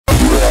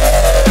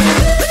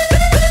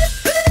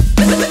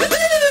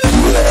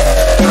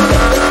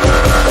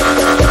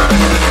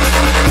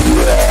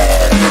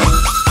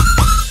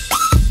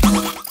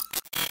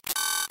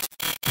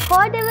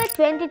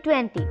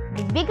2020,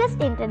 the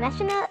biggest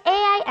international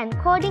AI and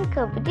coding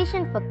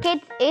competition for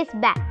kids is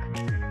back.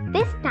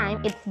 This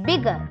time it's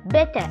bigger,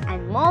 better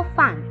and more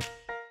fun.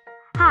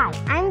 Hi,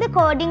 I'm the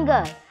coding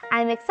girl.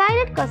 I'm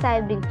excited because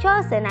I've been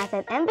chosen as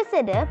an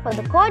ambassador for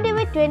the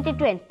Codeavour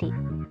 2020.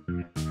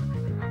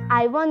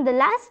 I won the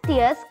last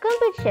year's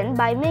competition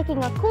by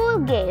making a cool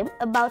game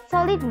about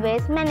solid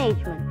waste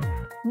management.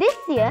 This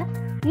year,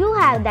 you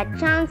have that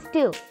chance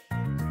too.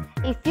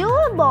 If you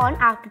were born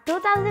after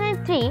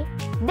 2003,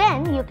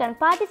 then you can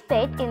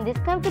participate in this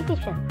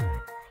competition.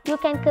 You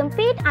can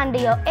compete under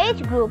your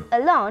age group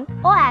alone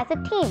or as a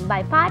team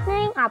by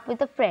partnering up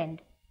with a friend.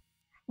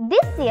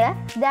 This year,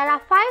 there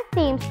are 5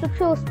 themes to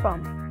choose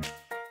from.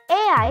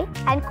 AI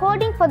and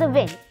coding for the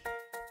win.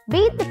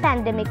 Beat the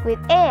pandemic with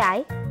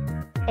AI.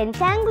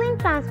 Entangling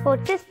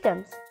transport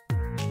systems.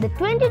 The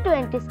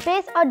 2020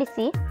 Space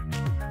Odyssey.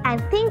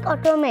 And Think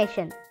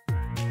Automation.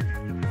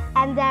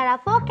 And there are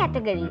 4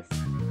 categories.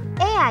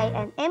 AI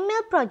and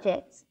ML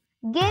projects,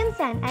 games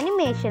and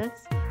animations,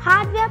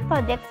 hardware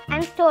projects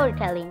and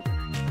storytelling.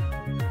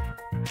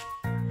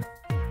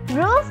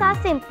 Rules are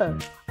simple.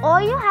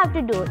 All you have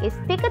to do is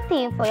pick a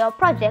theme for your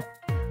project.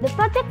 The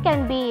project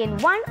can be in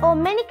one or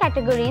many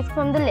categories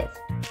from the list.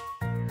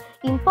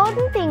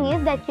 Important thing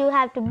is that you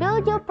have to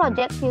build your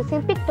project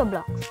using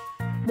PictoBlox,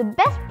 the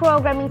best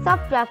programming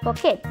software for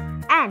kids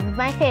and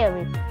my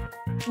favorite.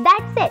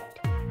 That's it.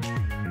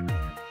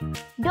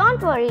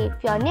 Don't worry if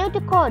you are new to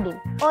coding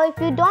or if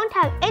you don't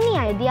have any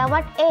idea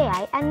what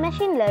AI and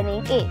machine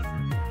learning is,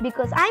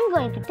 because I'm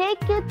going to take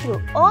you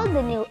through all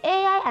the new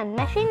AI and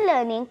machine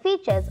learning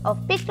features of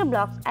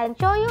PictoBlox and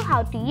show you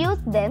how to use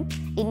them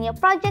in your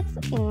projects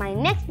in my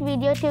next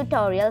video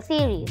tutorial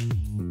series.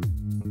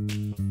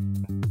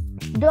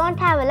 Don't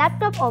have a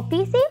laptop or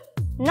PC?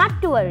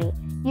 Not to worry,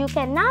 you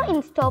can now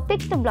install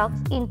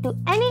PictoBlox into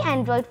any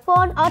Android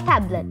phone or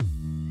tablet.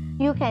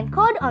 You can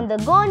code on the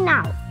go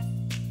now.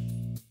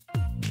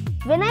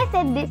 When I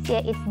said this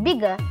year is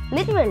bigger,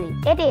 literally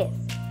it is.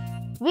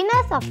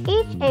 Winners of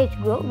each age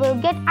group will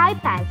get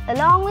iPads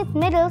along with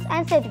medals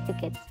and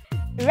certificates.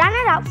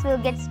 Runner-ups will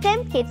get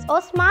STEM kits or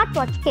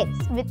smartwatch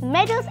kits with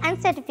medals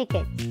and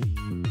certificates.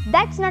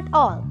 That's not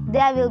all.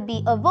 There will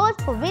be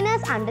awards for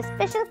winners under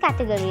special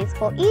categories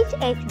for each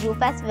age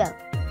group as well.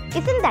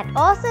 Isn't that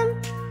awesome?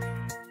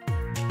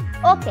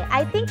 Okay,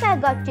 I think I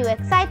got you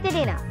excited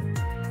enough.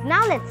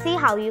 Now let's see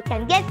how you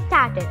can get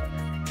started.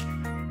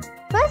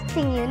 First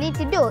thing you need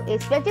to do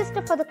is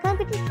register for the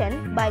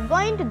competition by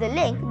going to the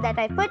link that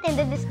I put in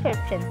the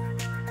description.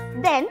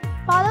 Then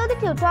follow the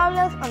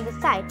tutorials on the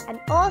site and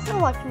also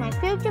watch my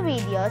future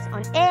videos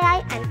on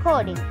AI and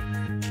coding.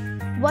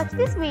 Watch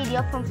this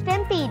video from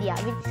STEMpedia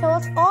which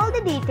shows all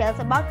the details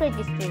about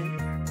registering.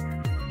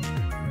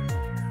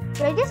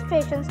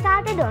 Registration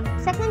started on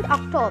 2nd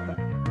October.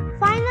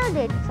 Final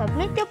date to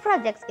submit your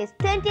projects is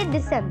 20th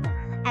December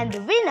and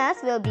the winners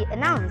will be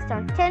announced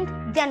on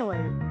 10th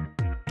January.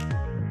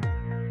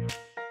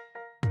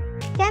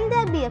 Can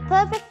there be a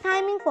perfect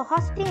timing for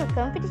hosting a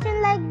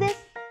competition like this?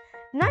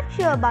 Not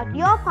sure about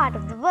your part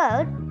of the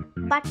world,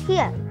 but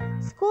here,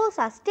 schools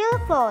are still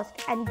closed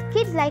and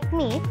kids like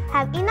me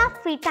have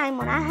enough free time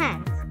on our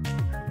hands.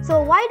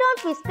 So why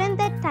don't we spend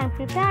that time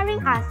preparing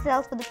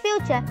ourselves for the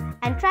future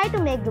and try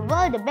to make the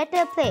world a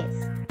better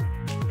place?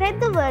 Spread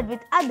the word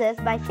with others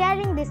by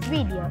sharing this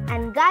video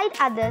and guide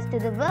others to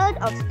the world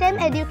of STEM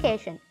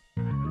education.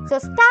 So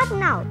start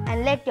now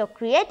and let your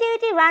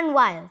creativity run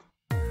wild.